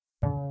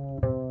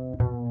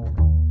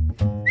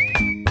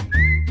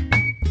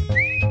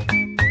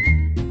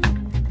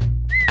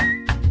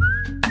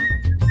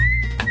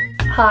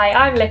Hi,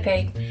 I'm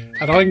Lippy.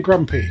 And I'm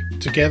Grumpy.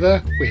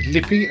 Together, we're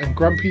Lippy and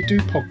Grumpy Do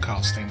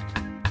Podcasting.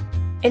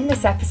 In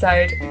this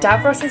episode,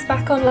 Davros is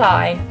back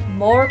online,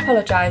 more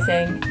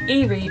apologising,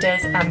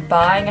 e-readers and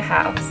buying a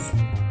house.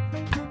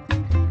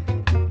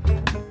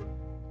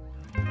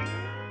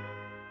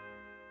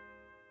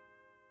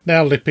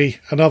 Now, Lippy,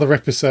 another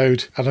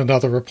episode and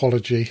another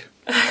apology.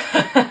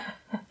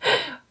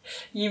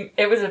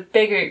 It was a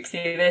big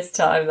oopsie this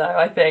time, though,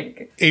 I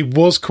think. It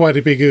was quite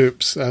a big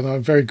oops, and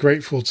I'm very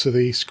grateful to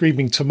the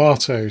Screaming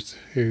Tomato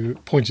who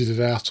pointed it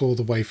out all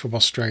the way from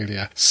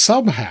Australia.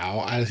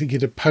 Somehow, I think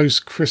in a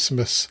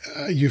post-Christmas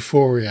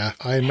euphoria,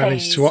 I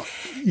managed to...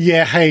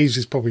 haze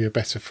is probably a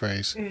better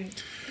phrase.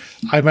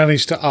 I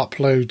managed to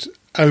upload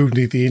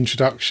only the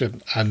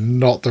introduction and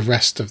not the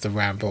rest of the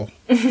ramble.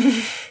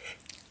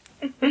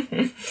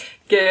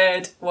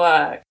 Good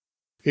work.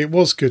 It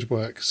was good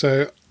work,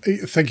 so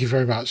thank you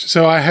very much.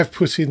 So I have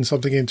put in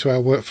something into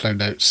our workflow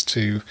notes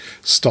to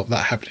stop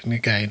that happening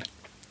again.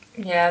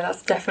 Yeah,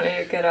 that's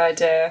definitely a good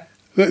idea.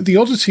 The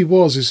oddity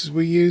is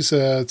we use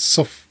a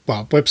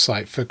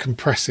website for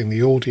compressing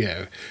the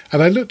audio,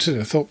 and I looked at it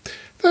and thought,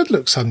 that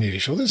looks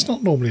unusual. It's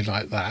not normally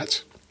like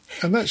that.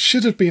 And that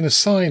should have been a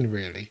sign,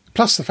 really.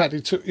 Plus the fact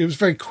it was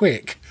very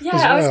quick. Yeah,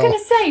 as well. I was going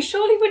to say,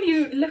 surely when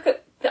you look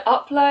at the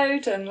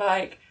upload and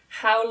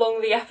how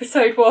long the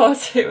episode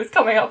was, it was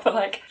coming up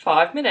for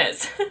 5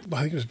 minutes.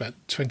 I think it was about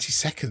 20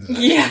 seconds.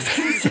 Actually.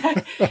 Yes,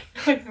 not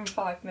even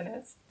 5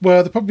 minutes.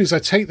 Well, the problem is I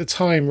take the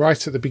time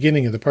right at the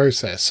beginning of the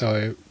process,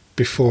 so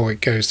before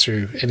it goes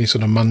through any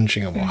sort of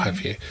munging and what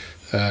have you.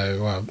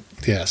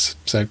 Yes,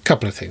 so a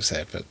couple of things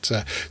there.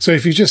 But so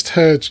if you just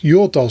heard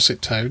your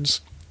dulcet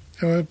tones,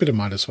 a bit of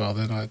mine as well,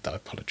 then I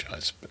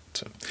apologise.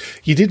 But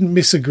you didn't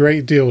miss a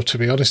great deal, to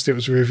be honest. It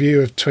was a review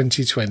of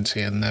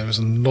 2020 and there was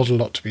not a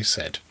lot to be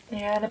said.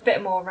 Yeah, and a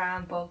bit more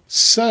ramble.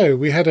 So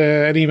we had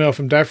an email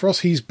from Davros.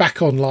 He's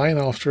back online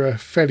after a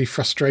fairly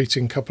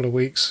frustrating couple of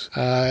weeks.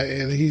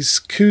 He's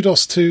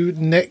kudos to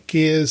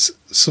Netgear's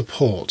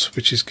support,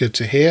 which is good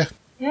to hear.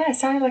 Yeah, it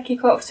sounded like he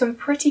got some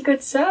pretty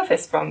good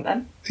service from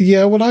them.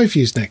 Yeah, well, I've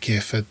used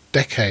Netgear for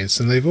decades,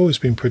 and they've always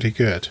been pretty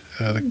good.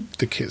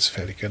 The kit's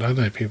fairly good. I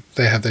know people,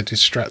 they have their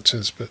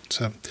distractors, but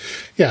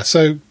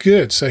so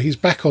good. So he's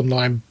back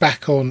online,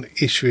 back on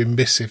issuing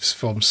missives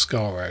from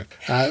Skaro.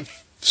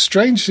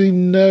 Strangely,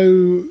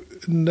 no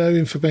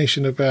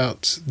information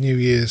about New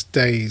Year's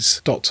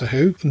Day's Doctor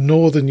Who,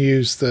 nor the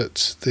news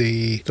that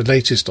the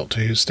latest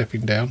Doctor Who's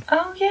stepping down.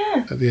 Oh,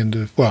 yeah. At the end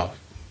of,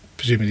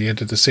 presumably the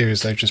end of the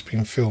series they've just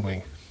been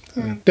filming.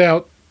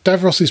 Now,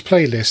 Davros's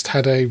playlist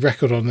had a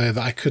record on there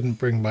that I couldn't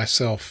bring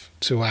myself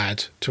to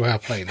add to our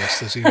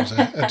playlist, as he was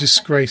a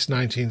disgraced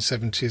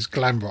 1970s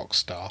glam rock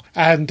star.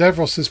 And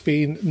Davros has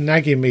been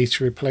nagging me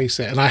to replace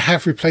it, and I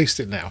have replaced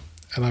it now.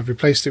 And I've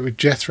replaced it with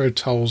Jethro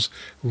Tull's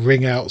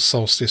Ring Out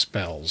Solstice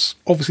Bells.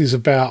 Obviously, it's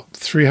about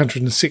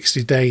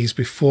 360 days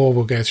before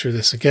we'll go through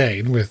this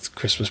again with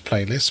Christmas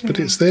playlists, but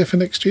it's there for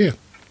next year.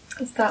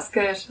 That's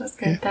good. That's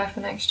good. Yeah. There for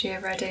next year,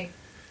 ready.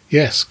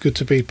 Yes, good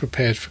to be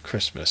prepared for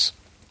Christmas.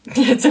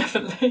 Yeah,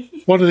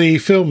 definitely. One of the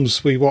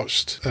films we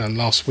watched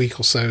last week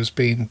or so has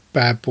been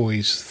Bad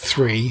Boys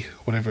 3,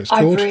 whatever it's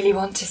called. I really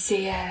want to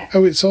see it.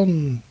 Oh, it's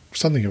on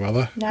something or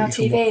other. Now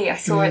TV. I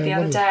saw it the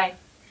other day.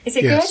 Is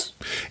it good?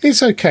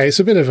 It's okay. It's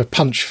a bit of a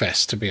punch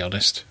fest, to be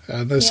honest.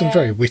 There's some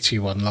very witty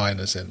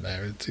one-liners in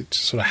there. It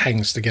sort of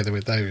hangs together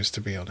with those, to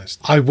be honest.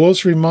 I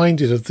was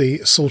reminded of the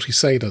Salty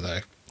Sailor,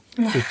 though,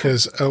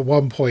 because at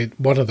one point,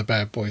 one of the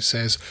bad boys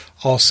says,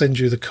 "I'll send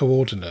you the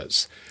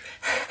coordinates,"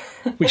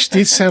 which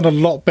did sound a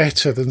lot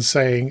better than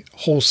saying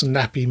 "horse and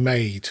nappy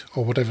maid"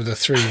 or whatever the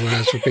 3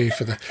 words would be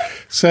for the...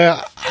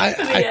 So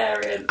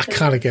I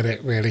kind of get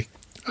it, really.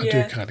 I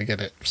do kind of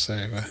get it. So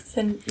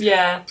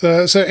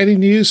any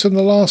news from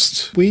the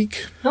last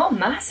week? Not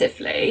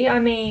massively. I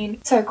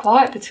mean, so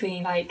quiet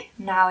between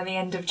now and the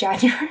end of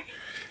January.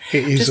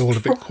 It is all a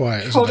bit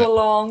quiet, isn't it? Trod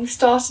along,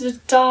 started a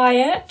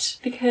diet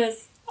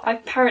because I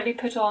apparently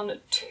put on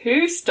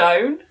 2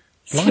 stone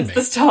since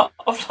the start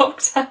of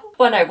lockdown.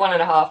 Well, no,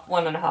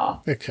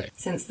 1.5. Okay.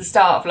 Since the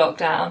start of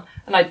lockdown.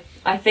 And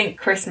I think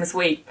Christmas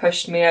week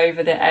pushed me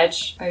over the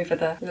edge, over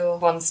the little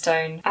 1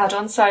 stone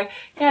add-on. So,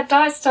 yeah,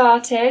 diet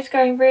started,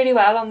 going really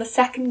well on the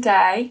 2nd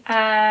day.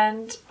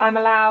 And I'm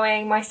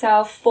allowing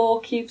myself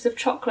 4 cubes of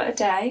chocolate a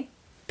day.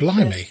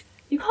 Blimey.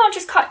 You can't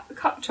just cut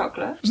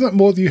chocolate. Isn't that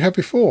more than you had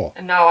before?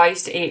 No, I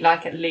used to eat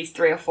at least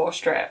 3 or 4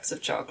 strips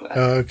of chocolate.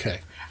 Oh, okay.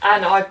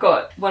 And I've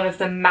got one of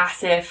the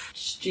massive,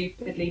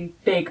 stupidly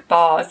big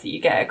bars that you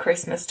get at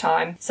Christmas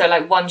time.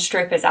 So 1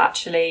 strip is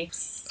actually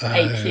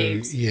 8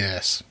 cubes.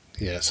 Yes.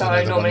 So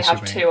I normally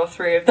have 2 or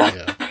 3 of those.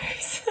 Yeah.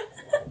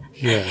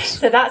 Yes.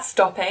 So that's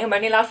stopping. I'm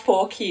only allowed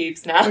 4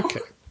 cubes now. Okay.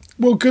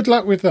 Well, good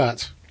luck with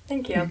that.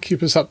 Thank you.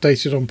 Keep us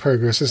updated on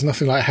progress. There's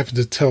nothing like having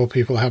to tell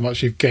people how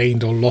much you've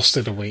gained or lost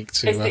in a week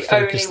to it's the focus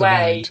only the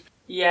way. mind.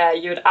 Yeah,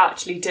 you would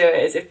actually do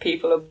it as if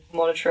people are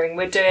monitoring.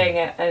 We're doing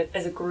it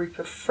as a group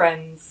of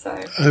friends, so...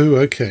 Oh,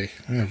 okay.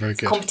 Yeah, very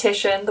good.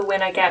 Competition, the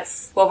winner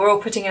gets... Well, we're all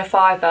putting in a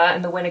 £5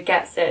 and the winner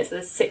gets it, so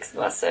there's 6 of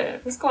us, so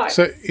it was quite...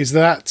 So is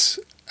that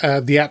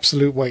the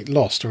absolute weight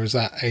lost, or is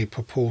that a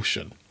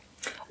proportion?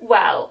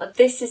 Well,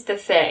 this is the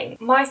thing.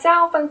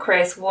 Myself and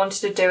Chris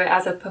wanted to do it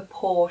as a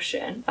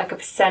proportion, like a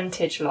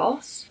percentage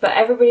loss, but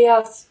everybody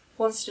else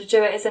wants to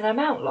do it as an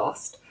amount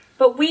lost.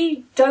 But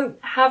we don't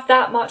have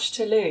that much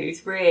to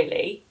lose,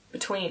 really,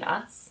 between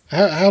us.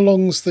 How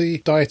long's the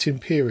dieting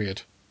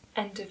period?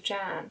 End of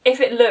Jan. If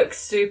it looks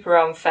super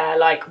unfair,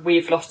 like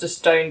we've lost a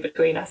stone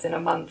between us in a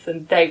month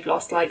and they've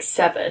lost like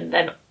 7,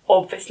 then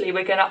obviously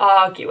we're going to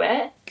argue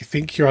it. You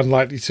think you're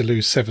unlikely to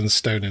lose 7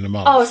 stone in a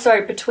month? Oh,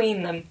 sorry,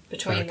 between them.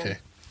 Okay.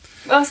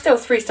 Well, still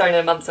 3 stone in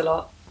a month's a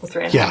lot. Or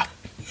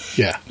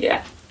 3.5.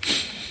 Yeah.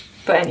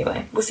 But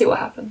anyway, we'll see what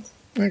happens.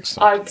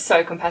 Excellent. I'm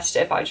so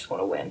competitive, I just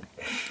want to win.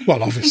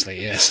 Well,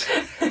 obviously, yes.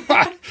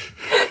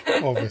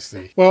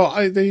 Obviously.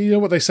 Well, you know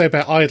what they say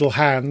about idle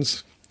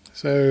hands?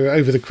 So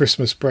over the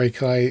Christmas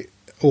break, I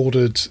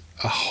ordered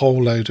a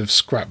whole load of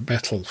scrap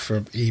metal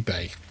from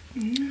eBay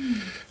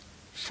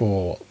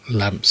for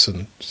lamps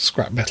and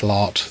scrap metal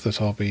art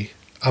that I'll be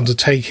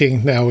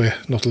undertaking. Now we're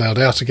not allowed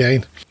out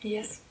again.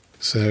 Yes.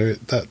 So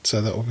that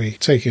will be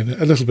taking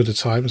a little bit of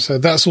time. So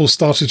that's all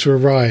started to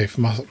arrive,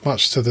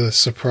 much to the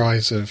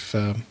surprise of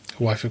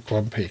wife of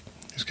Grumpy.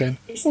 He's going,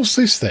 what's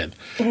this then?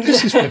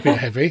 This is flipping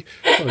heavy.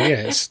 Oh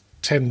yeah, it's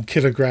 10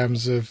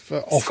 kilograms of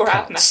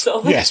scrap offcuts.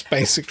 metal. Yes,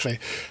 basically.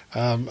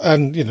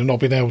 And, not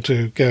being able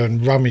to go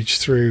and rummage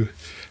through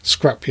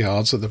scrap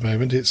yards at the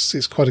moment,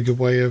 it's quite a good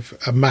way of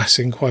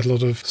amassing quite a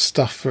lot of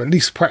stuff for at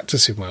least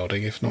practicing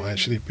welding, if not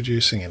actually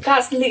producing it.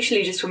 That's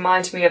literally just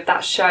reminded me of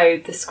that show,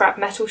 the Scrap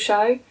Metal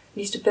Show. I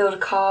used to build a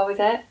car with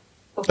it.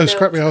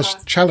 Scrap Metal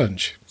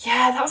Challenge.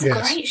 Yeah, that was a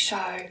great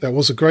show. That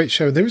was a great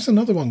show. There is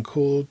another one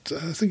called,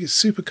 I think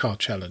it's Supercar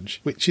Challenge,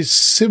 which is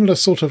similar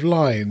sort of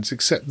lines,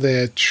 except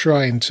they're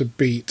trying to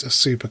beat a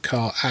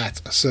supercar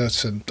at a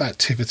certain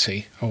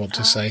activity, I want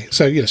to say.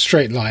 So,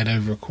 straight line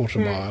over a quarter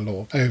mile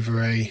or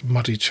over a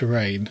muddy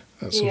terrain,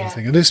 that sort of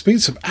thing. And there's been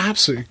some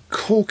absolutely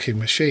corking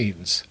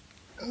machines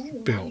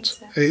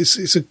built.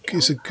 It's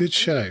a good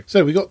show.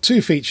 So we got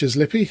 2 features,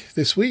 Lippy,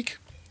 this week.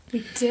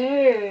 We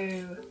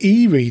do.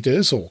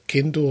 E-readers or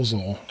Kindles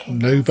or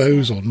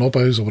Nobos or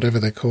Nobos or whatever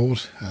they're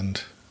called,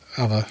 and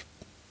other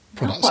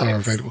products are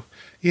available.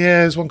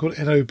 Yeah, there's one called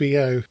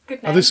Nobo.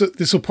 Good name.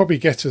 This will probably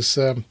get us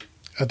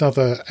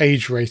another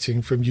age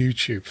rating from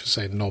YouTube for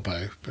saying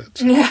Nobo,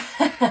 but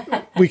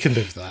we can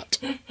live with that.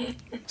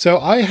 So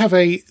I have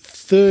a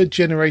 3rd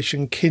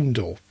generation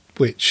Kindle,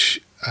 which,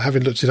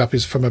 having looked it up,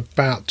 is from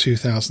about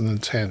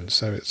 2010,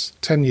 so it's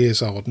 10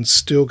 years old and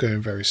still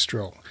going very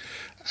strong.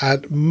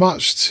 And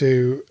much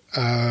to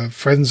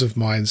friends of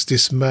mine's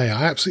dismay,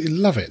 I absolutely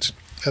love it.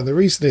 And the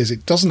reason is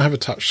it doesn't have a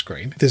touch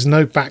screen. There's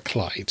no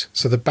backlight,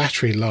 so the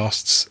battery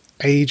lasts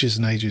ages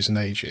and ages and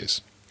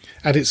ages.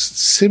 And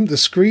it's the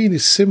screen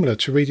is similar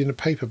to reading a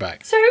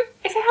paperback. So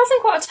if it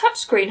hasn't got a touch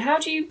screen, how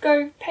do you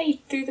go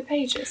through the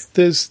pages?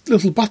 There's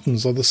little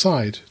buttons on the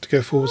side to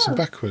go forwards and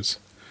backwards.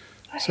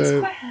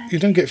 So you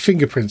don't get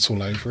fingerprints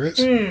all over it.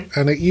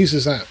 And it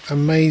uses that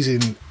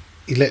amazing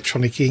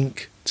electronic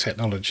ink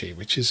technology,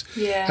 which is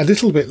a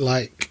little bit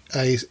like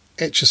a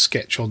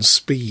Etch-a-Sketch on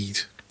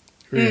speed,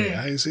 really.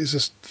 It's a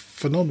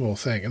phenomenal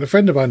thing. And a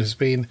friend of mine has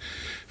been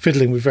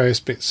fiddling with various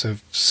bits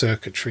of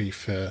circuitry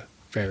for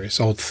various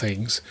odd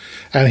things,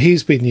 and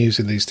he's been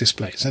using these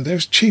displays, and they're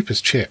as cheap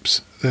as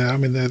chips.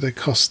 They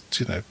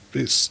cost,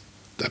 it's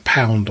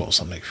 £1 or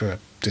something for a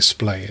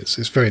display.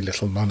 It's very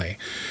little money,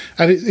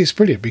 and it's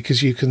brilliant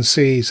because you can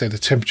see, say, the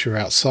temperature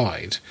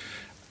outside,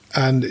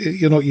 and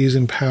you're not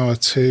using power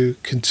to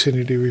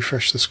continually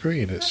refresh the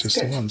screen. It's just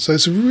the one. So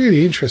it's a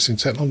really interesting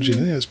technology.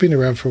 It's been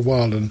around for a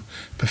while and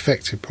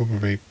perfected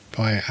probably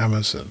by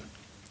Amazon.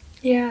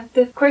 Yeah,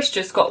 Chris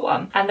just got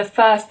one. And the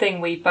first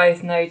thing we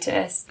both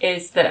noticed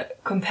is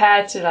that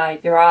compared to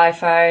like your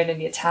iPhone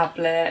and your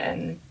tablet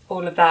and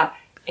all of that,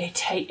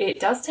 it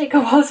does take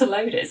a while to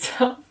load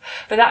itself.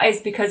 But that is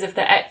because of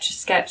the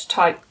Etch-a-Sketch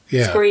type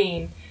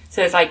screen.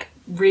 So it's like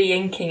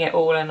re-inking it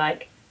all and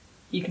like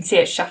you can see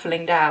it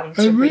shuffling down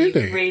to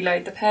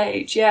reload the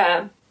page.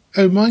 Yeah.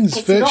 Oh, mine's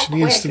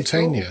virtually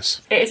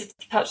instantaneous. It is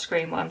a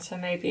touchscreen one, so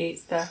maybe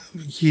it's the...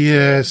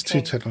 Yeah, it's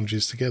 2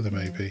 technologies together,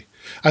 maybe.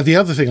 And the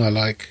other thing I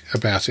like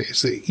about it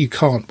is that you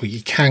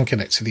can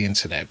connect to the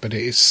internet, but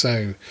it is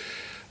so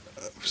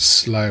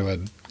slow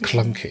and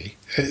clunky.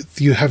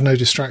 You have no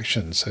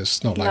distractions, so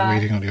it's not like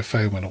reading on your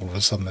phone when all of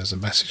a sudden there's a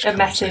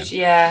message.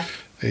 Yeah.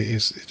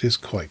 It is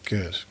quite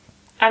good.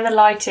 And the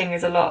lighting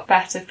is a lot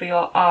better for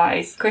your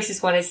eyes.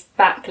 Chris's one is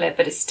backlit,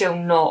 but it's still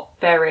not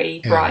very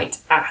bright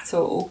at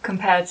all.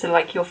 Compared to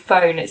like your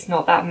phone, it's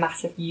not that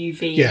massive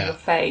UV in your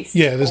face.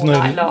 Yeah, there's no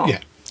night long.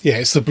 Yeah,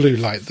 it's the blue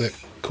light that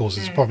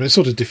causes a problem. It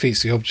sort of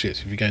defeats the object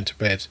if you're going to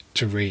bed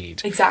to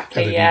read.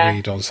 Exactly, and then you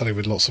read on something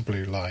with lots of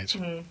blue light.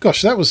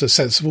 Gosh, that was a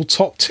sensible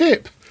top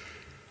tip.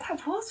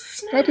 That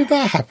was, wasn't it? How did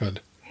that happen?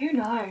 Who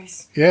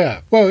knows?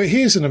 Yeah. Well,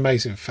 here's an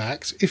amazing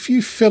fact. If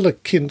you fill a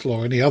Kindle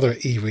or any other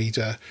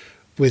e-reader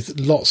with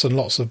lots and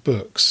lots of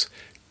books,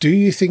 do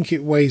you think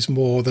it weighs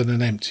more than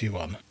an empty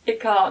one? It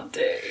can't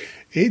do.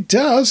 It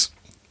does.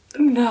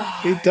 No.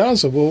 It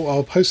does.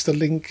 I'll post the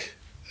link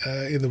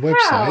in the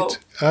website.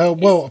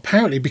 Well,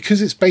 apparently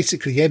because it's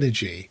basically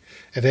energy,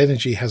 and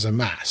energy has a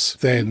mass,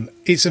 then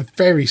it's a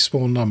very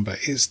small number.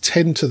 It's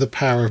 10 to the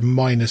power of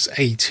minus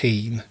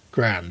 18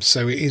 grams,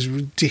 so it is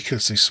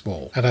ridiculously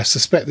small. And I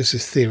suspect this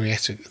is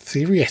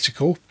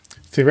theoretical.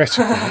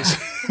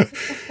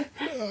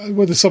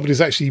 Whether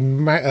somebody's actually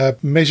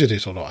measured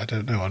it or not, I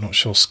don't know. I'm not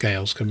sure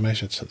scales can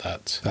measure to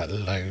that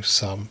low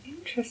sum.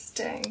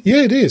 Interesting.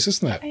 Yeah, it is,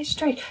 isn't it? It's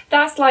strange.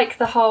 That's like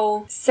the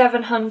whole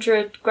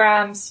 700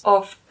 grams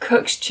of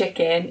cooked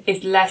chicken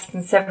is less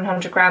than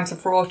 700 grams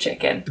of raw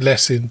chicken.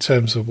 Less in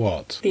terms of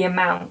what? The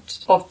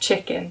amount of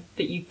chicken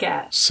that you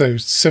get. So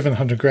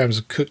 700 grams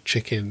of cooked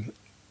chicken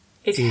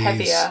is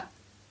heavier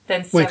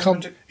than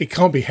 700... Well, it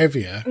can't be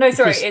heavier. No,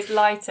 sorry, it's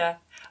lighter.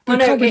 It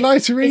can't be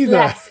lighter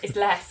either. It's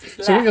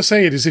less. So what you're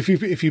saying is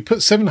if you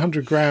put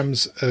 700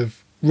 grams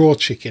of raw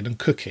chicken and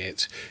cook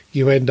it,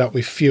 you end up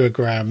with fewer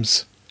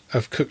grams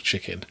of cooked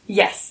chicken.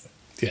 Yes.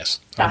 Yes,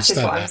 that is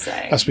what I'm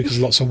saying. That's because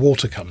lots of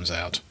water comes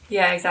out.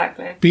 Yeah,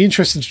 exactly. Be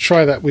interested to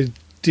try that with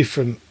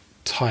different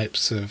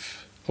types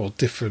of, or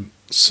different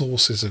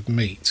sources of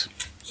meat.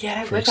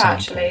 Yeah, it would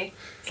actually.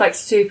 It's like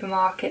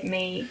supermarket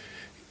meat,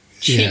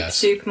 cheap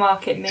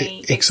supermarket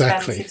meat,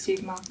 expensive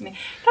supermarket meat.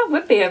 That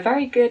would be a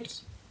very good...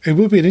 It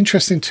would be an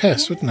interesting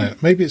test, wouldn't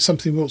it? Maybe it's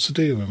something we ought to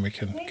do when we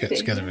can get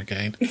together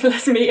again.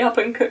 Let's meet up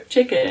and cook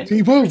chicken.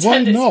 Well,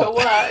 why not? For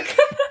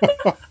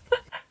work.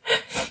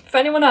 If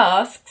anyone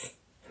asks,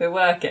 we're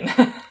working.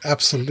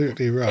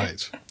 Absolutely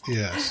right.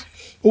 Yes.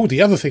 Oh,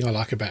 the other thing I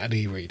like about an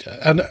e-reader,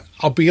 and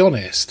I'll be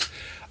honest,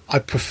 I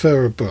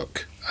prefer a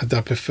book. I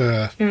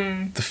prefer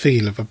the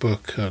feel of a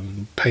book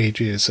and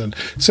pages, and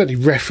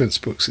certainly reference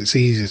books. It's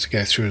easier to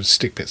go through and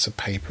stick bits of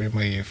paper in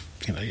where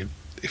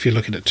if you're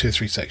looking at 2 or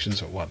 3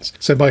 sections at once.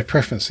 So my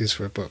preference is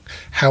for a book.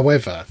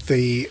 However,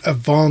 the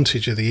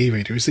advantage of the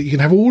e-reader is that you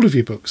can have all of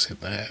your books in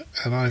there,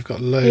 and I've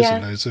got loads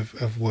and loads of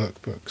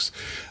workbooks,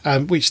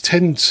 which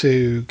tend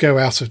to go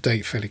out of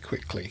date fairly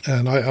quickly.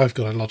 And I've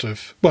got a lot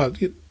of,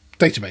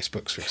 database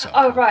books, for example.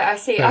 Oh, right, I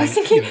see. I was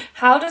thinking,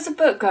 how does a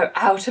book go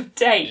out of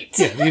date?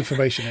 Yeah, the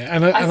information there.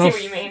 And I see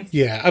what you mean.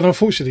 Yeah, and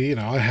unfortunately,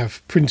 I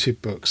have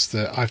printed books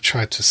that I've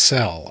tried to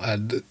sell,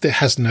 and it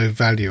has no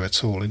value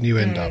at all, and you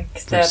end up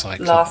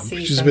recycling them,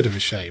 which is a bit of a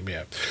shame,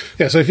 yeah.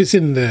 Yeah, so if it's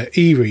in the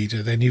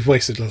e-reader, then you've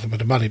wasted a little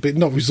bit of money, but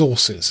not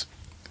resources.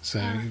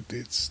 So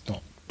it's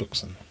not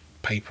books and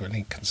paper and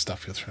ink and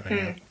stuff you're throwing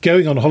out.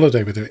 Going on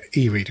holiday with an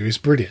e-reader is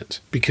brilliant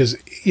because,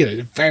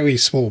 a very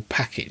small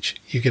package,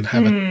 you can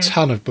have a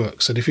ton of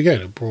books, and if you're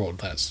going abroad,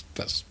 that's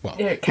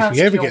if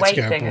you ever get to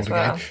go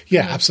abroad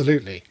again,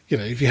 absolutely.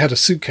 If you had a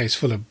suitcase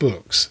full of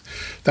books,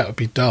 that would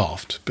be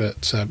daft,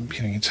 but you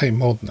can take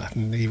more than that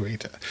in an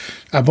e-reader.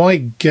 And my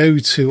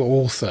go-to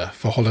author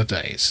for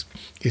holidays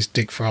is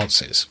Dick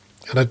Francis,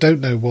 and I don't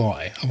know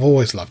why. I've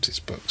always loved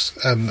his books,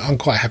 and I'm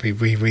quite happy to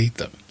reread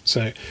them.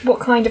 So,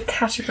 what kind of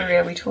category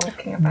are we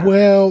talking about?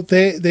 Well,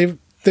 they're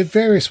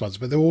various ones,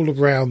 but they're all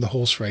around the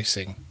horse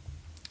racing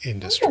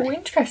industry. Oh,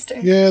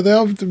 interesting. Yeah, they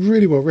are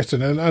really well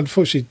written, and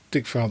unfortunately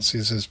Dick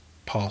Francis has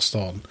passed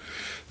on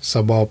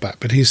some while back,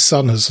 but his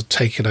son has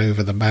taken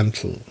over the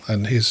mantle,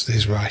 and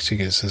his writing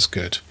is as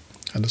good,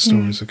 and the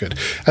stories are good.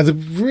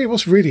 And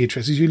what's really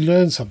interesting is you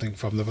learn something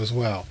from them as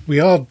well.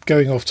 We are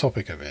going off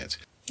topic a bit.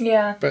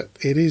 Yeah. But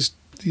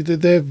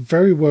they're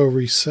very well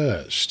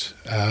researched,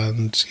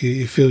 and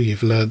you feel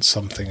you've learned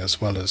something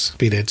as well as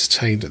being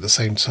entertained at the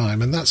same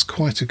time, and that's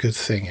quite a good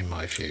thing in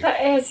my view.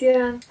 That is,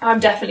 yeah. I'm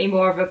definitely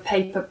more of a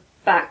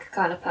paperback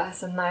kind of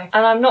person though,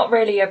 and I'm not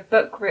really a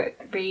book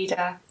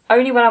reader.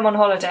 Only when I'm on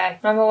holiday.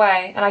 I'm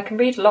away, and I can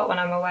read a lot when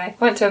I'm away.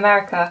 I went to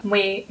America, and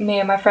me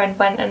and my friend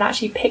went and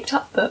actually picked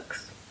up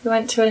books. We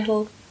went to a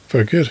little...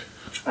 Very good.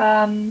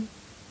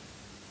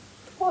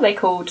 What are they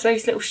called?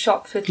 Those little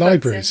shops with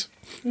libraries. Books in.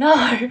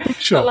 No,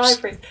 shops. Not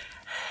libraries.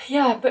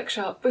 Yeah,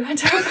 bookshop. We went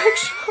to a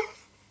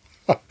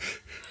bookshop.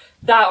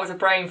 That was a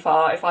brain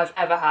fart if I've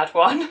ever had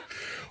one.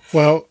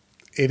 Well,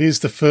 it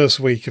is the first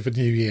week of a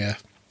new year.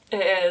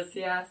 It is,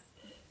 yes.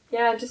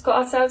 Yeah, and just got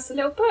ourselves a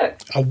little book.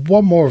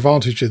 One more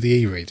advantage of the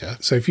e-reader.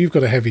 So if you've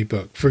got a heavy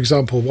book, for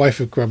example, Wife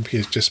of Grumpy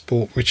has just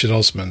bought Richard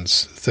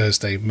Osman's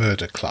Thursday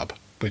Murder Club,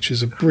 which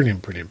is a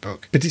brilliant, brilliant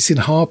book. But it's in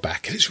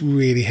hardback, and it's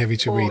really heavy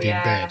to read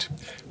in bed.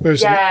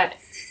 Whereas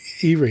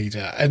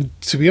e-reader, and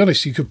to be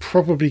honest, you could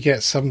probably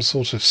get some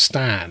sort of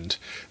stand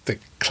that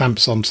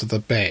clamps onto the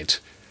bed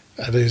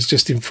and is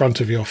just in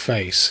front of your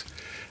face.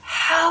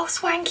 How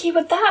swanky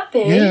would that be?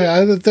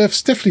 Yeah, they've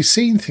definitely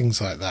seen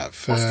things like that.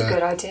 That's a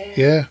good idea.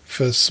 Yeah,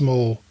 for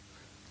small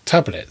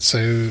tablets. So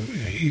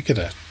you get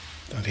an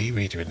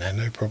e-reader in there,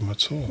 no problem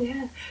at all.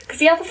 Yeah, because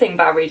the other thing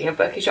about reading a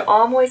book is your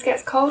arm always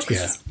gets cold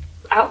because it's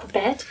out the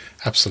bed.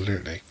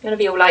 Absolutely. You're going to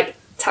be all like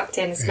tucked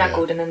in,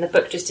 snuggled, and then the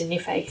book just in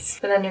your face.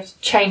 But then you have to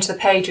change the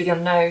page with your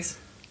nose.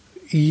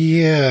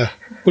 Yeah.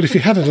 Well, if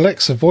you had an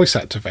Alexa voice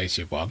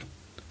activated one,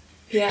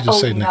 you could just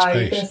say next page.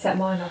 You're going to set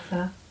mine off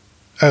now.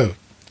 Oh.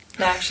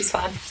 No, she's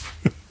fine.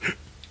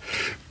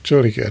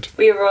 Jolly good.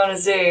 We were on a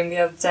Zoom the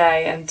other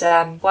day,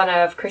 and one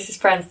of Chris's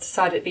friends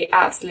decided it'd be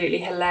absolutely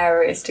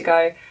hilarious to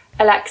go,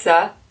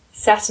 Alexa,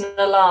 set an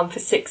alarm for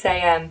 6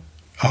 a.m.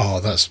 Oh,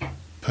 that's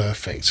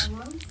perfect.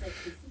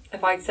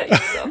 If I set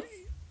yours off.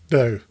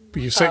 No,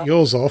 but you set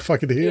yours off. I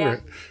can hear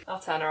it. I'll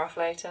turn her off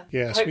later.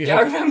 Yes, Hopefully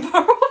I remember.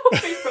 I'll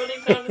be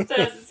running down the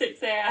stairs at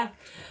 6 a.m.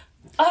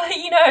 I'll let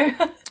you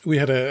know. We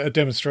had a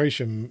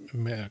demonstration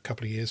a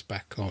couple of years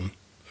back on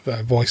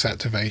voice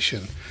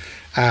activation,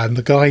 and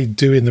the guy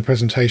doing the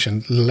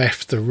presentation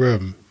left the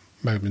room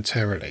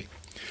momentarily,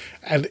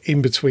 and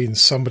in between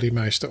somebody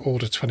managed to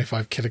order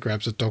 25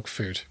 kilograms of dog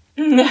food,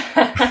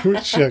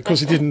 which of course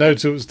he didn't know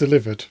till it was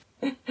delivered.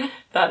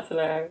 That's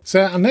hilarious.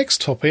 So our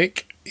next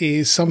topic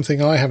is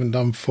something I haven't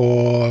done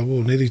for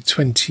nearly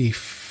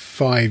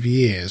 25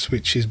 years,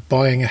 which is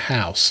buying a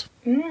house.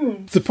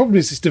 The problem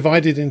is it's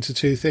divided into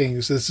two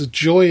things. There's the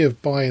joy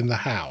of buying the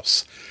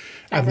house,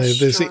 and there's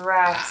the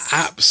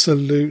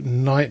absolute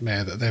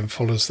nightmare that then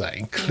follows that,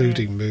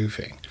 including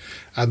moving.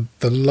 And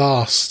the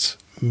last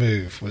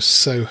move was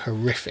so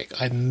horrific.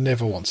 I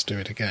never want to do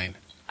it again.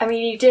 I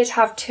mean, you did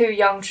have 2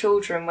 young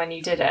children when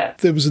you did it.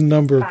 There was a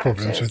number of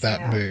problems with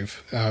that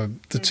move.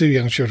 The 2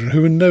 young children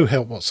who were no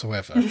help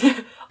whatsoever.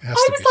 I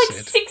was like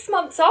 6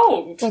 months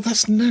old. Well,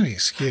 that's no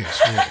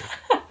excuse,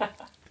 really.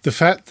 The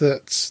fact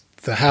that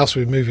the house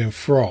we were moving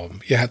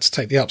from, you had to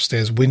take the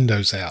upstairs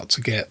windows out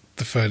to get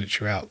the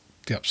furniture out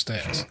the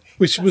upstairs,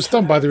 which was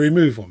done by the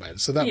removal men,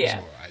 so that was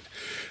all right.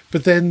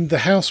 But then the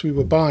house we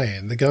were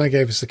buying, the guy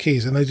gave us the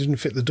keys and they didn't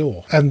fit the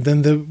door. And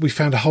then we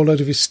found a whole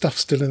load of his stuff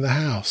still in the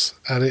house.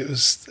 And it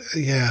was,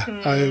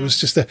 it was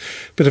just a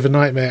bit of a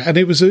nightmare. And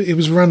it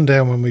was run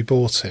down when we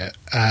bought it.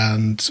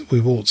 And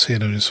we walked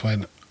in and just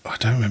went, I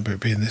don't remember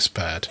it being this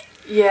bad.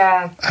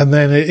 Yeah. And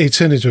then it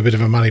turned into a bit of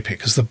a money pit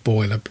because the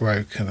boiler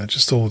broke and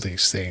just all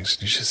these things.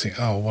 And you just think,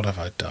 oh, what have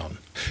I done?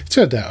 It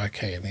turned out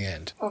okay in the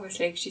end.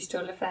 Obviously, because you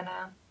still live there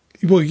now.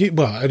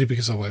 Well, only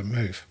because I won't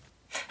move.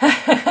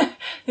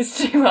 It's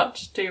too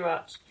much.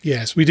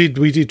 Yes, we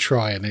did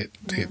try and it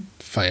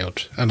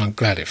failed, and I'm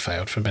glad it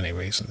failed for many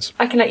reasons.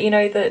 I can let you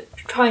know that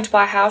trying to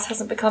buy a house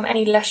hasn't become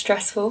any less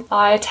stressful.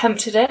 I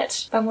attempted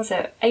it. When was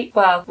it?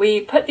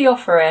 We put the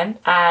offer in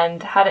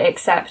and had it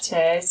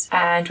accepted,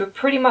 and we're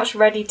pretty much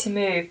ready to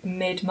move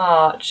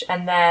mid-March,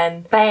 and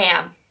then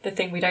bam, the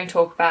thing we don't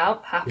talk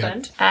about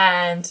happened,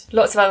 and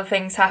lots of other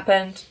things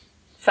happened,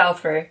 fell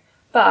through.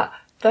 But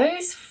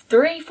those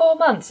 3-4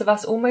 months of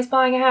us almost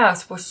buying a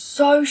house was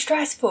so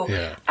stressful.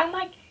 Yeah. And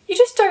you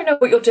just don't know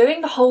what you're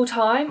doing the whole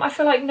time. I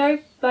feel like no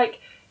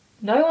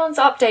one's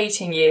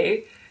updating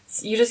you.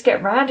 You just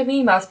get random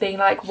emails being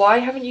like, why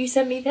haven't you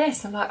sent me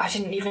this? I'm like, I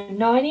didn't even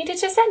know I needed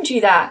to send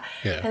you that.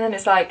 Yeah. And then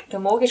it's like, the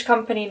mortgage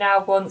company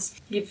now wants,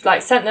 you've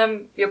sent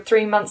them your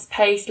 3 months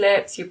pay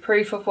slips, your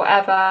proof of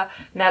whatever.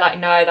 And they're like,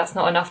 no, that's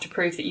not enough to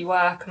prove that you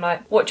work. I'm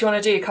like, what do you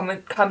want to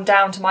do? Come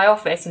down to my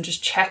office and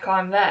just check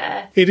I'm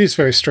there? It is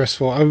very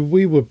stressful.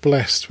 We were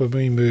blessed when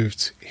we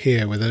moved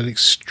here with an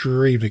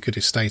extremely good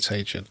estate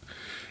agent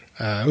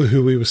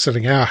who we were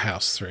selling our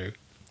house through,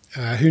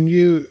 who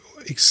knew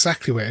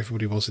exactly where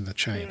everybody was in the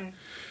chain.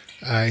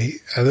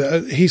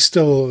 He's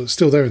still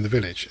there in the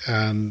village,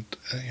 and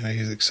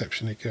he's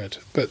exceptionally good.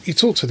 But you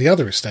talk to the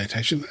other estate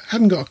agent,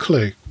 hadn't got a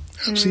clue,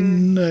 absolutely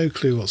no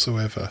clue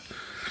whatsoever.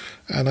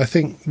 And I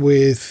think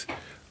with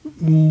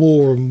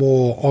more and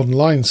more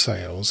online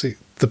sales,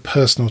 the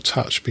personal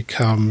touch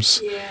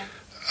becomes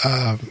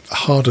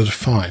harder to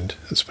find.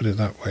 Let's put it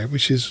that way.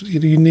 Which is,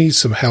 you need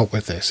some help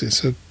with this.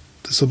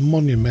 It's a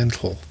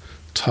monumental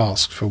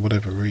task for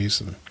whatever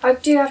reason. I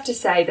do have to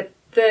say that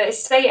the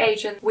estate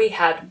agent we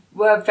had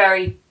were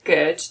very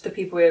good, the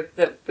people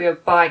that we were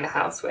buying the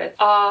house with.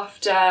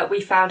 After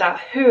we found out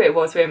who it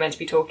was we were meant to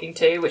be talking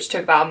to, which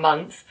took about a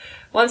month,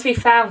 once we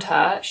found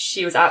her,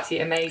 she was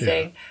absolutely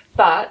amazing. Yeah.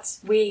 But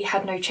we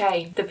had no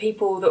chain. The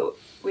people that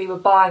we were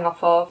buying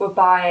off of were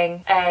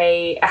buying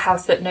a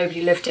house that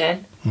nobody lived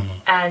in.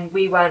 And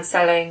we weren't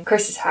selling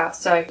Chris's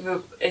house,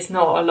 so it's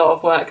not a lot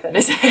of work then,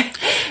 is it?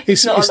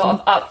 It's not a lot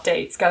of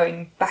updates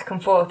going back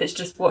and forth. It's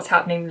just what's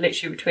happening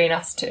literally between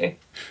us two.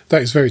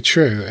 That is very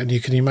true, and you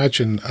can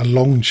imagine a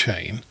long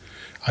chain.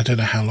 I don't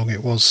know how long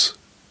it was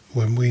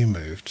when we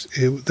moved.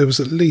 There was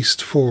at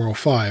least 4 or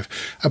 5.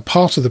 And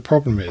part of the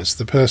problem is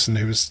the person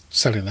who was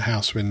selling the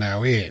house we're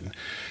now in,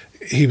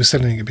 he was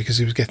selling it because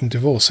he was getting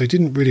divorced, so he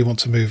didn't really want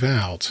to move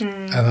out.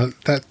 And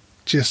that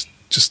just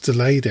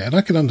delayed it. And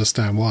I can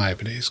understand why,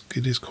 but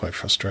it is quite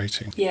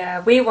frustrating.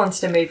 Yeah, we wanted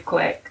to move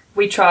quick.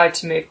 We tried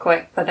to move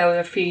quick, but there were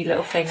a few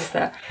little things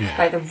that,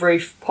 like the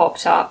roof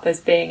popped up as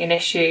being an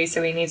issue,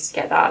 so we needed to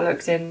get that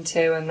looked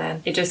into, and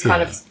then it just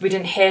kind of, we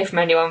didn't hear from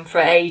anyone for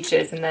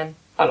ages, and then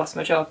I lost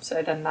my job,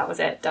 so then that was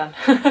it, done.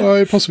 Well,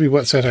 it possibly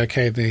worked out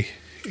okay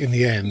in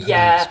the end.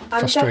 Yeah. It was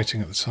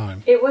frustrating at the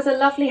time. It was a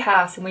lovely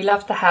house and we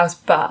loved the house,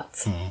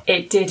 but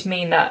it did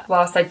mean that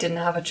whilst I didn't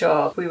have a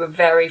job, we were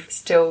very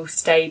still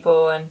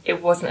stable, and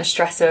it wasn't a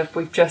stress of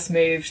we've just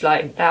moved,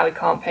 like now we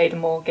can't pay the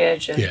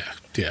mortgage and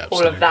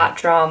all of that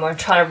drama and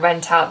trying to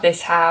rent out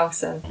this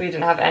house, and we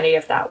didn't have any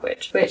of that,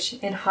 which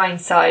in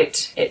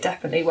hindsight it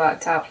definitely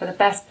worked out for the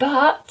best.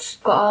 But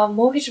got our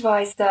mortgage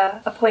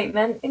advisor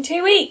appointment in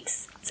 2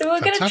 weeks. So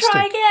we're going to Fantastic.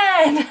 try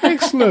again.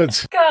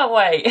 Excellent. Can't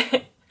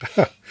wait.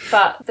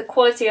 But the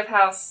quality of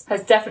house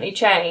has definitely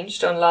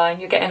changed online.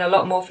 You're getting a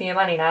lot more for your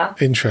money now,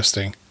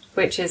 Interesting.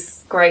 which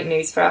is great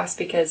news for us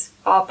because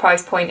our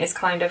price point is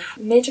kind of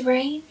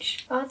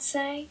mid-range, I'd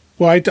say.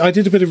 Well, I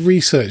did a bit of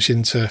research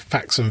into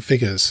facts and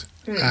figures,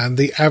 and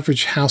the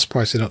average house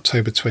price in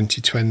October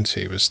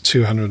 2020 was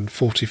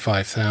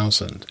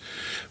 245,000,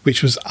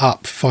 which was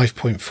up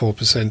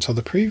 5.4% on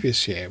the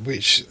previous year,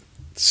 which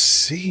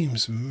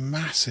seems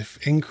massive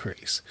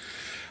increase.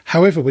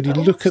 However, when you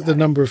look at the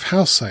number of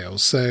house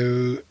sales,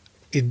 so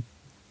in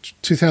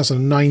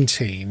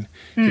 2019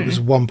 it was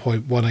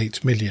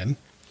 1.18 million.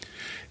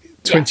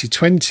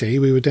 2020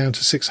 we were down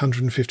to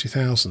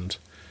 650,000.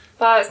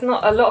 Well, it's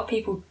not. A lot of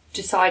people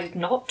decided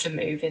not to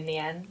move in the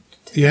end.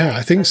 Yeah,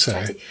 I think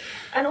so.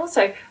 And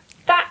also,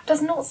 that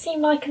does not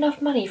seem like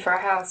enough money for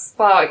a house.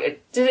 Well,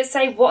 did it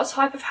say what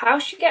type of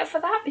house you get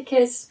for that?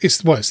 Because It's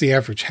the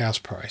average house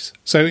price.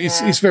 So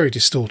it's very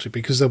distorted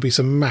because there'll be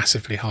some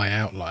massively high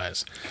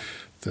outliers.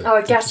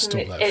 I guess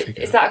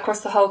is that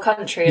across the whole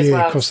country as well?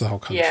 Yeah, across the whole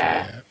country.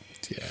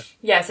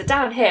 Yeah. So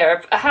down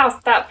here, a house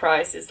that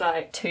price is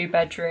like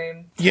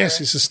 2-bedroom.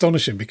 Yes, it's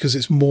astonishing because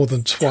it's more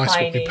than twice what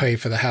we tiny. pay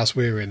for the house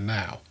we're in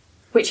now.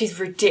 Which is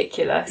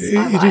ridiculous.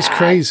 It is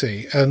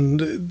crazy, and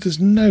there's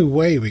no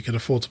way we can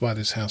afford to buy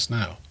this house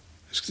now.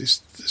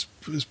 It's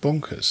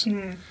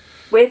bonkers.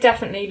 We're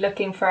definitely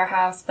looking for a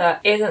house that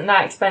isn't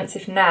that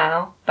expensive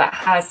now, but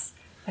has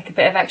like a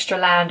bit of extra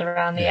land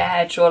around the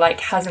edge, or like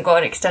hasn't got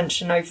an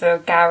extension over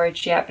the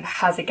garage yet, but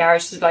has a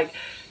garage. So like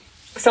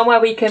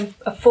somewhere we can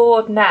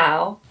afford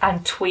now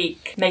and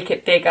tweak, make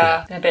it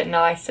bigger and a bit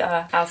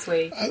nicer as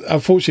we...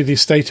 Unfortunately, the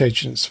estate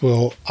agents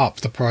will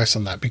up the price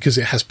on that because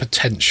it has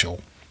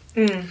potential.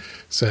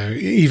 So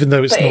even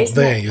though it's not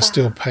there, you're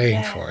still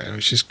paying for it,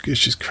 which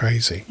is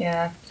crazy.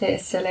 Yeah, it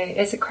is silly.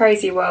 It's a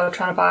crazy world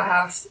trying to buy a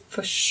house,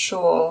 for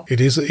sure. It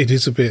is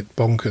a bit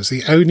bonkers.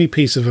 The only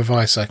piece of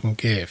advice I can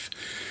give,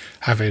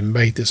 having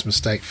made this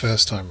mistake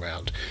first time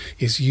round,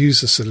 is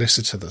use a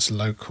solicitor that's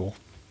local.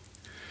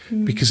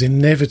 Because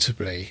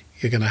inevitably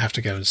you're going to have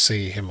to go and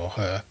see him or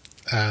her.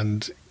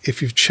 And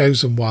if you've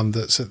chosen one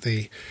that's at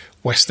the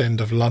West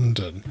End of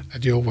London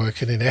and you're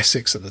working in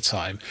Essex at the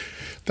time,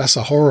 that's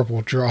a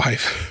horrible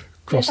drive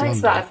across Thanks London.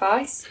 for that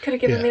advice. Could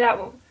have given me that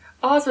one.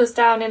 Ours was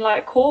down in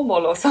like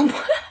Cornwall or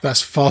somewhere.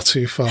 That's far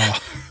too far.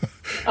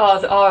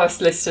 Our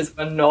solicitors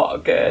were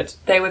not good.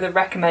 They were the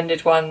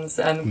recommended ones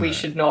and we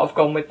should not have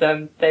gone with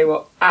them. They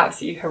were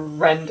absolutely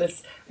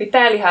horrendous. We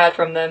barely heard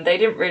from them. They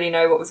didn't really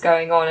know what was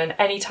going on, and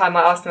any time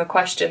I asked them a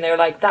question, they were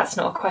like, that's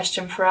not a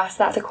question for us,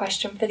 that's a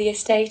question for the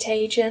estate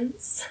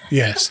agents.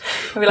 Yes.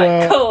 And we're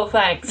like, cool,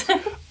 thanks.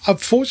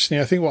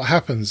 Unfortunately, I think what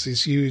happens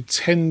is you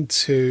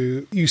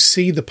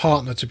see the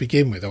partner to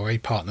begin with, or a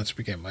partner to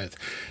begin with,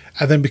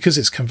 and then because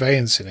it's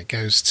conveyancing, it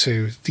goes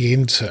to the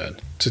intern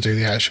to do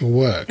the actual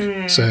work.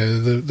 So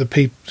the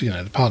people,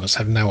 the partners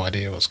have no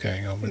idea what's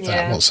going on with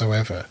that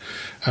whatsoever,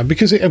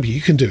 because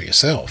you can do it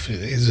yourself.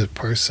 It is a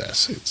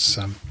process. It's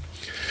I'm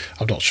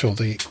not sure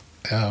the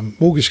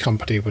mortgage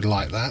company would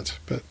like that,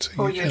 but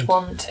you'd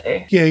want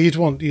to. Yeah, you'd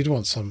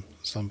want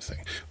something.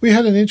 We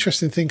had an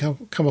interesting thing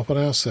come up on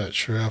our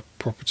search for our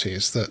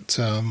properties that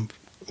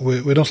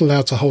we're not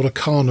allowed to hold a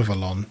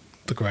carnival on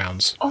the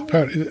grounds.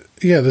 Apparently,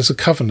 there's a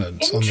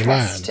covenant on the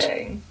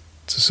land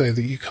to say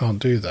that you can't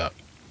do that.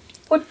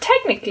 Well,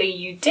 technically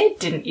you did,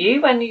 didn't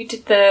you, when you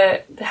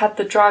had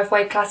the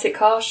Driveway Classic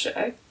Car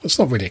Show? It's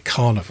not really a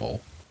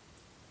carnival.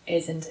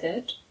 Isn't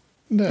it?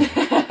 No.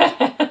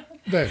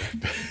 No.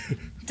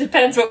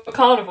 Depends what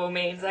carnival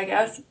means, I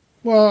guess.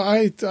 Well,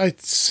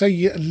 I'd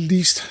say at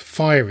least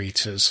fire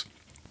eaters.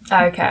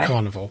 Okay.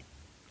 Carnival.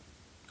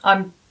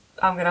 I'm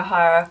going to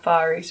hire a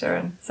fire eater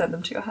and send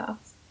them to your house.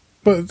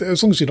 But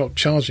as long as you're not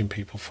charging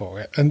people for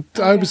it. And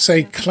I would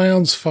say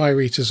clowns,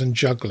 fire eaters and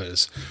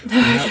jugglers are the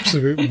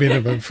absolute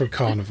minimum for a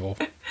carnival.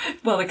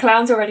 Well, the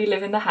clowns already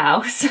live in the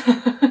house.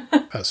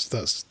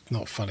 That's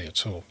not funny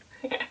at all.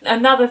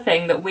 Another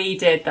thing that we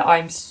did that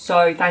I'm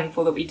so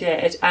thankful that we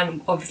did,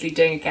 and obviously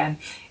doing again,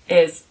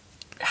 is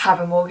have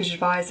a mortgage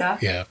advisor.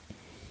 Yeah.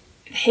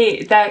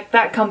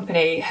 That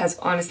company has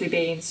honestly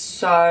been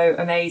so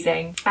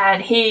amazing.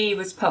 And he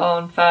was put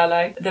on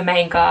furlough, the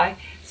main guy.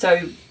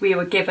 So we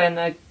were given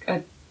a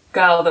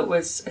girl that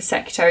was a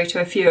secretary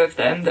to a few of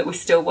them that was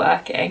still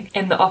working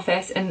in the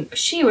office. And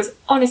she was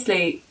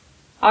honestly,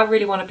 I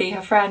really want to be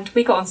her friend.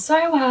 We got on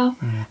so well.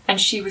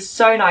 And she was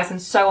so nice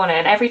and so on it.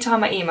 And every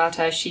time I emailed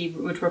her, she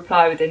would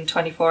reply within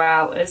 24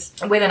 hours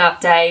with an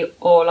update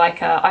or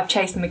like I've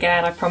chased them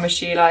again. I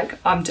promise you, like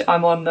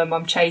I'm on them.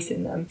 I'm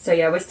chasing them. So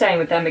yeah, we're staying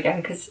with them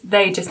again because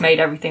they just made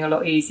everything a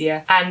lot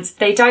easier. And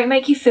they don't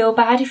make you feel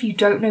bad if you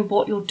don't know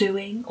what you're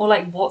doing or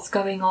like what's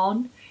going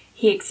on.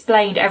 He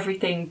explained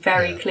everything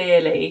very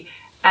clearly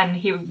and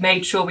he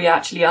made sure we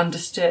actually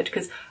understood,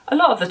 because a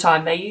lot of the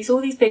time they use all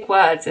these big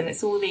words and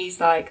it's all these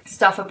like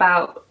stuff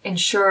about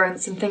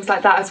insurance and things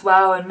like that as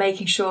well, and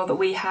making sure that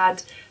we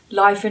had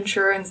life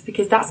insurance,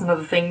 because that's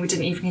another thing we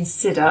didn't even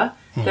consider,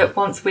 that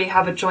once we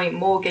have a joint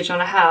mortgage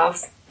on a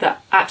house,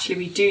 that actually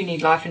we do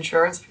need life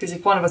insurance, because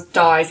if one of us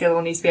dies, the other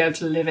one needs to be able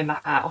to live in the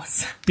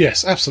house.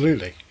 Yes,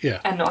 absolutely. Yeah.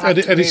 And not have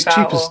to it's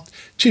move out.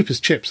 cheap as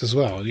chips as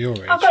well at your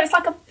age. Oh god,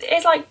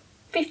 it's like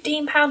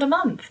 £15 a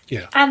month.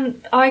 Yeah.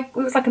 And it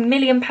was like £1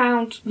 million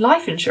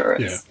life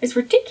insurance. Yeah. It's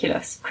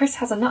ridiculous. Chris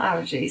has a nut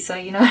allergy, so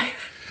you know.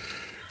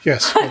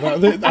 Yes,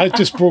 well, I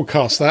just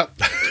broadcast that.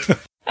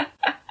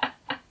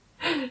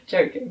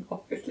 Joking,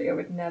 obviously, I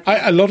would never.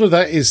 A lot of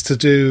that is to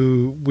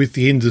do with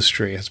the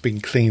industry. Has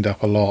been cleaned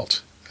up a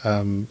lot.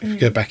 If you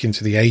go back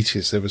into the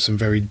 80s, there were some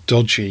very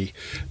dodgy,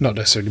 not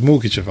necessarily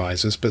mortgage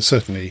advisors, but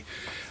certainly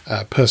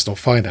personal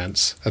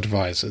finance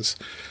advisors.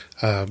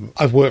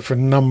 I've worked for a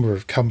number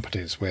of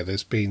companies where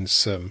there's been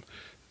some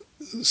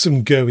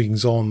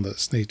goings on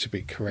that need to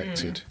be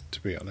corrected,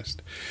 to be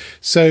honest.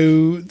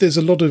 So there's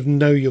a lot of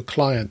know your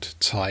client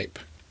type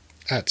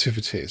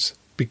activities,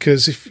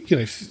 because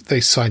if they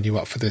sign you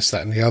up for this,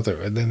 that and the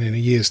other, and then in a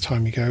year's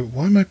time you go,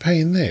 why am I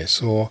paying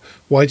this? Or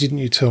why didn't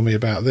you tell me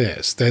about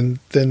this? Then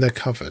they're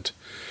covered.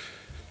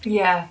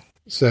 Yeah.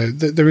 So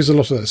there is a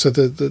lot of that. So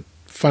the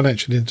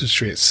financial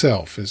industry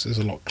itself is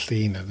a lot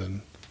cleaner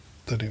than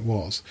it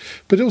was.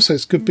 But also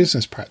it's good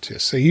business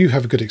practice. So you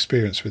have a good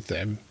experience with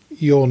them.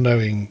 You're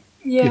knowing...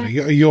 Yeah.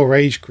 Your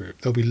age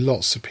group, there'll be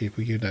lots of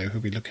people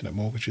who'll be looking at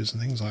mortgages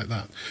and things like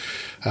that.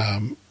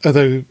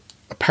 Although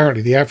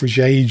apparently the average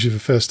age of a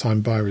first-time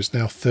buyer is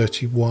now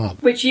 31.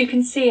 Which you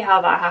can see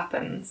how that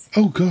happens.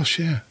 Oh gosh,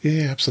 yeah,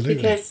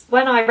 absolutely. Because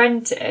when I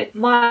rented,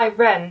 my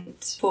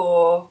rent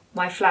for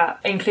my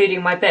flat,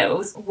 including my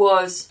bills,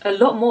 was a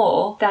lot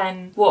more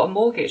than what a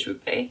mortgage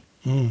would be.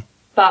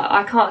 But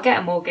I can't get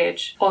a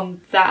mortgage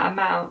on that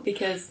amount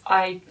because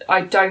I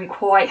don't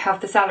quite have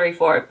the salary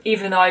for it,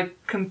 even though I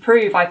can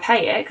prove I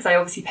pay it, because I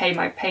obviously paid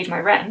my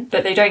rent,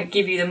 but they don't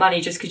give you the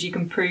money just because you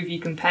can prove you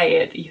can pay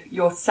it.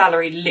 Your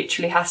salary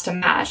literally has to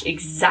match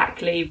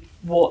exactly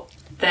what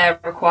their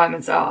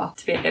requirements are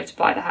to be able to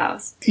buy the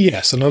house.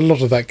 Yes, and a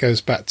lot of that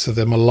goes back to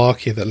the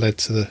malarkey that led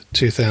to the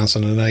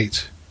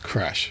 2008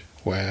 crash,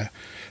 where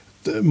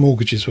the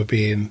mortgages were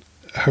being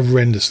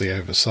horrendously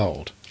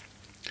oversold.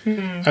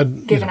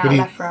 And, Given out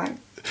left, right.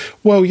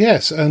 Well,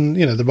 yes, and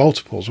the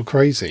multiples were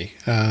crazy,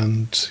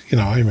 and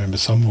I remember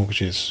some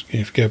mortgages.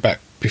 If you go back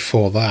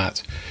before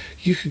that,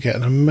 you could get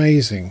an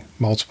amazing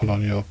multiple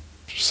on your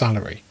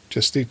salary.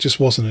 It just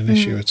wasn't an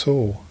issue at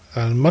all,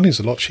 and money's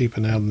a lot cheaper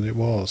now than it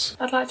was.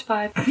 I'd like to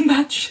buy a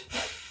match.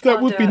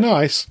 That would be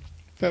nice.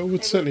 That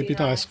would certainly be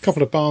nice. A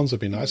couple of barns would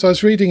be nice. I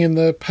was reading in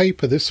the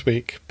paper this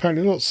week.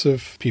 Apparently, lots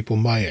of people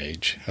my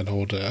age and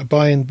older are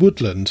buying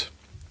woodland.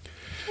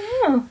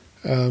 Oh.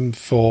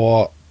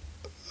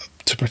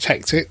 To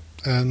protect it,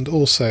 and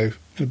also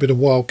a bit of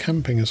wild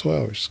camping as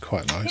well, which is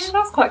quite nice. Yeah,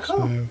 that's quite cool.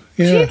 So,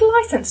 Do you need a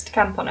licence to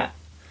camp on it?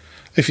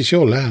 If it's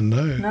your land,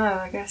 no. No,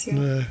 I guess you.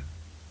 No,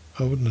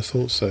 I wouldn't have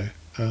thought so.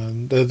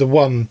 The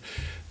one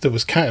that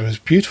was camped was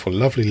a beautiful,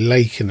 lovely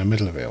lake in the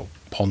middle of it, or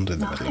pond in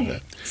the middle of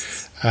it,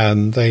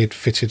 and they'd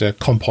fitted a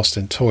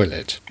composting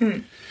toilet.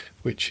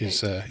 Which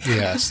is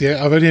yes,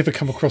 yeah. I've only ever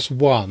come across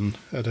one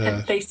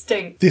And they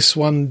stink. This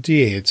one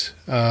did,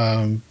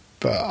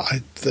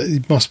 but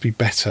it must be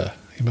better.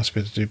 You must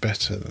be able to do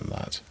better than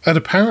that. And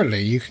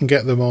apparently you can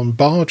get them on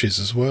barges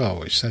as well,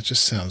 which that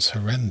just sounds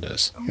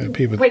horrendous.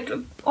 People... Wait,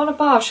 on a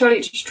barge, surely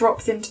it just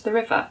drops into the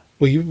river?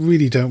 Well, you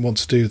really don't want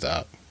to do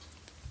that.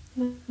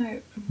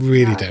 No.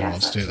 Really don't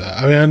want to do that.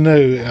 I mean, I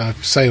know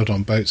I've sailed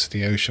on boats in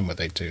the ocean where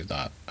they do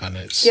that, and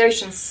it's... The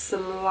ocean's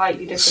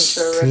slightly different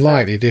to a river.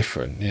 Slightly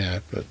different, yeah,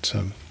 but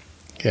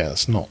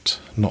it's not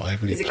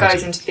overly Because it pleasant.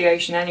 goes into the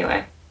ocean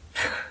anyway.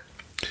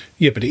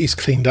 Yeah, but it is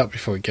cleaned up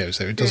before it goes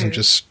there. It doesn't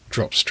just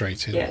drop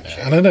straight in there.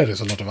 True. And I know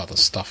there's a lot of other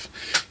stuff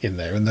in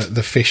there, and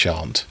the fish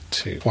aren't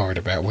too worried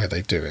about where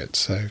they do it.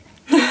 So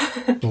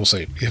also,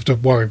 you have to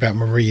worry about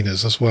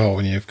marinas as well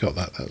when you've got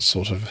that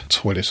sort of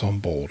toilet on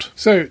board.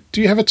 So,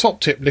 do you have a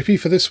top tip, Lippy,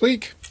 for this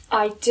week?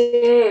 I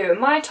do.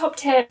 My top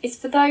tip is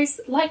for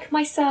those like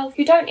myself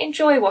who don't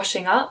enjoy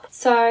washing up.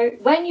 So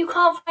when you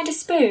can't find a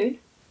spoon,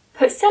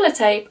 put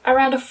sellotape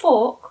around a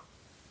fork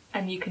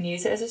and you can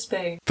use it as a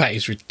spoon. That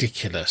is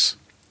ridiculous.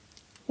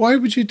 Why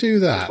would you do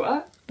that?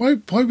 What? Why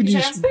would you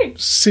don't have a spoon.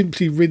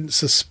 simply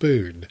rinse a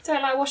spoon?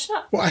 Don't like washing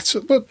up. What?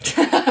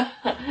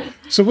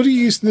 So what are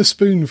you using the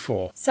spoon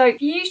for? So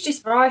if you use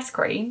just for ice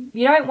cream,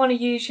 you don't want to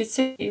use your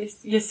soup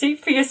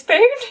for your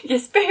spoon, your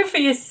spoon for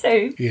your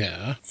soup.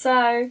 Yeah.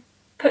 So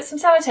put some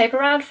sellotape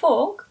around a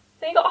fork,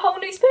 then you got a whole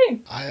new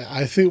spoon.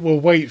 I think we'll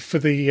wait for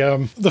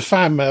the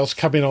fan mail to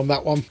come in on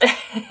that one.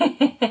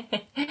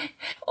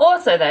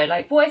 Also though,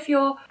 like what if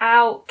you're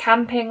out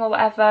camping or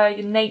whatever,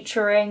 you're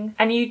naturing,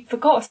 and you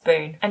forgot a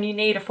spoon and you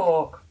need a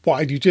fork?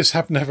 Why, do you just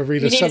happen to have a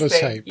reel of You need a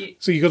spoon. sellotape?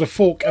 So you got a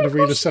fork and a of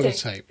reel of course you do.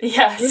 sellotape?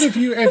 Yes. When have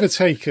you ever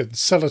taken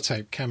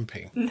sellotape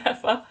camping?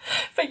 Never.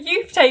 But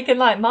you've taken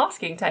like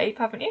masking tape,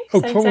 haven't you?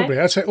 Oh, Same, probably.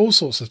 same. I take all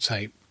sorts of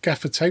tape,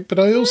 gaffer tape, but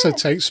I also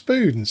take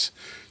spoons.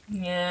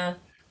 Yeah.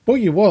 What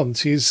you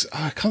want is,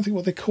 I can't think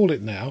what they call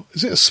it now.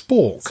 Is it a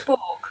spork?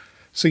 Spork.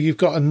 So you've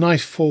got a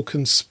knife, fork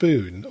and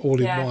spoon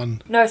all in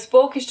one. No, a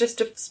spork is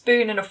just a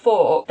spoon and a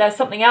fork. There's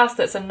something else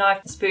that's a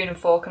knife, spoon and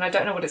fork, and I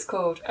don't know what it's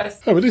called. Oh,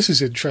 well, this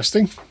is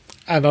interesting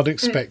and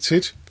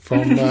unexpected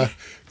from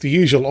the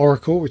usual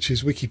oracle, which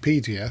is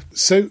Wikipedia.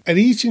 So an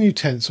eating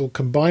utensil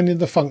combining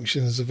the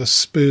functions of a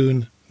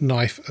spoon,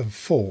 knife and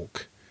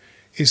fork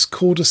is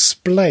called a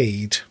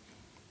splade.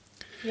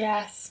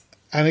 Yes.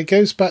 And it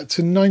goes back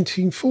to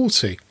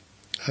 1940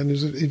 and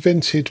was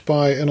invented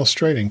by an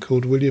Australian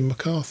called William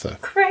MacArthur.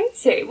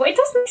 Crazy. Well, it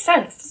does make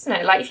sense, doesn't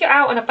it? Like, if you're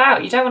out and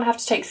about, you don't want to have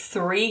to take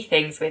 3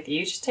 things with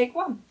you, just take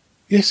one.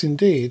 Yes,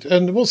 indeed.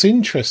 And what's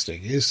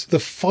interesting is the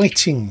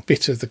fighting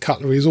bit of the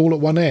cutlery is all at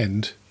one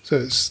end. So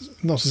it's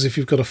not as if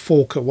you've got a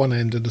fork at one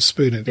end and a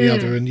spoon at the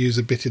other and use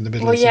a bit in the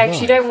middle. Well, as a yeah, knife.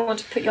 because you don't want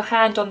to put your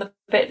hand on the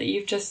bit that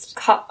you've just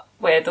cut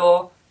with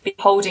or be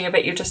holding a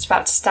bit you're just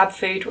about to stab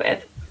food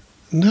with.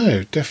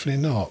 No,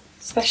 definitely not.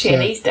 Especially in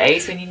these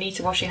days when you need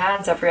to wash your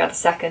hands every other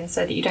second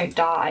so that you don't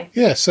die.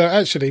 Yeah, so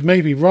actually,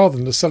 maybe rather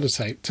than the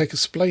sellotape, take a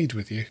splade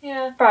with you.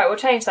 Yeah. Right, we'll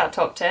change that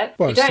top tip.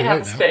 Well, you don't it's too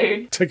have a late now.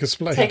 spoon. Take a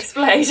splade. Take a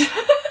splade.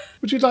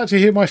 Would you like to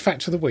hear my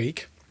fact of the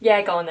week?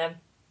 Yeah, go on then.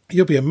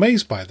 You'll be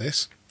amazed by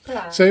this.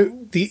 Oh. So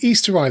the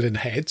Easter Island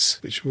heads,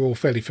 which we're all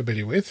fairly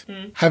familiar with,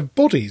 have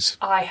bodies.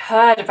 I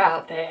heard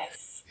about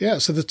this. Yeah,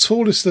 so the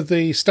tallest of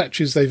the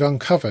statues they've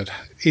uncovered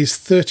is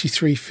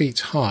 33 feet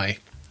high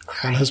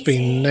and has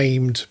been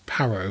named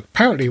Paro.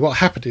 Apparently what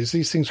happened is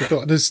these things were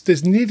built.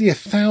 There's nearly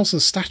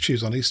 1,000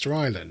 statues on Easter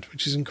Island,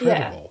 which is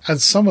incredible. Yeah.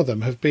 And some of them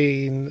have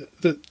been...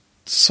 the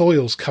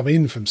soil's come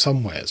in from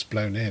somewhere, it's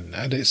blown in,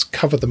 and it's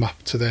covered them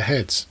up to their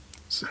heads.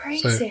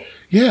 Crazy. So,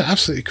 yeah,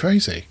 absolutely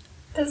crazy.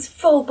 There's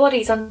full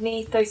bodies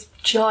underneath those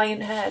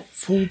giant heads.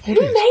 Full bodies.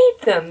 Who made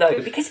them,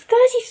 though? Because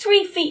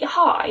 33 feet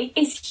high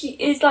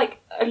is like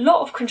a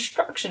lot of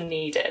construction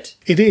needed.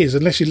 It is,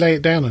 unless you lay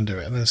it down and do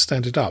it and then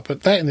stand it up.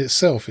 But that in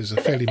itself is a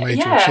fairly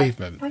major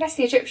achievement. I guess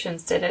the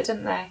Egyptians did it,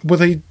 didn't they? Well,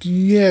 but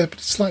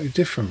it's slightly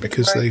different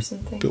because they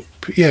built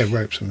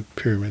ropes and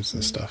pyramids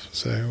and stuff.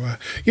 So,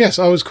 yes,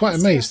 I was quite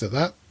amazed at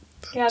that.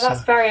 Yeah,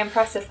 that's very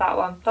impressive, that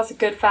one. That's a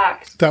good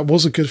fact. That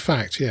was a good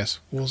fact,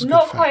 yes.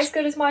 Not quite as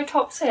good as my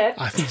top tip.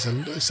 I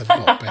think it's a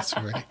lot better,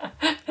 really.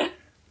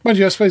 Mind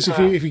you, I suppose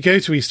if you go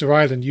to Easter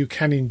Island, you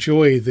can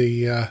enjoy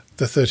the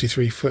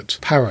 33-foot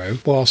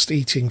Paro whilst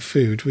eating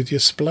food with your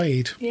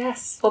splade.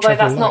 Yes, although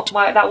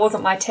that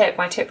wasn't my tip.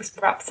 My tip was to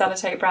wrap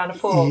sellotape around a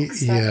fork.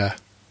 Yeah,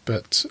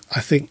 but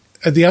I think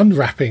the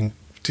unwrapping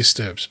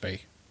disturbs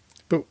me.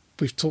 But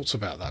we've talked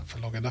about that for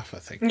long enough, I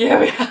think. Yeah,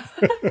 we have.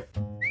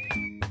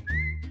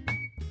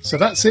 So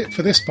that's it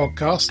for this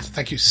podcast.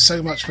 Thank you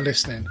so much for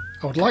listening.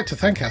 I would like to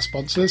thank our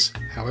sponsors,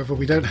 however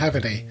we don't have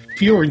any.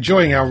 If you're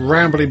enjoying our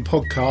rambling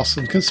podcast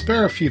and can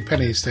spare a few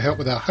pennies to help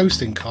with our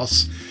hosting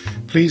costs,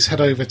 please head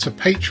over to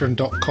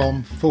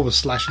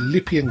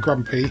patreon.com/Lippy and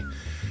Grumpy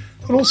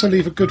and also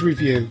leave a good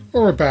review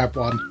or a bad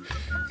one.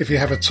 If you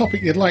have a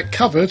topic you'd like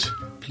covered,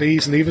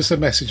 please leave us a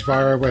message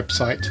via our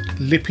website,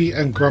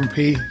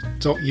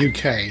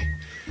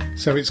 lippyandgrumpy.uk.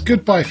 So it's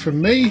goodbye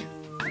from me.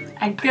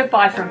 And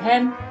goodbye from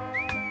him.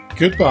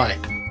 Goodbye.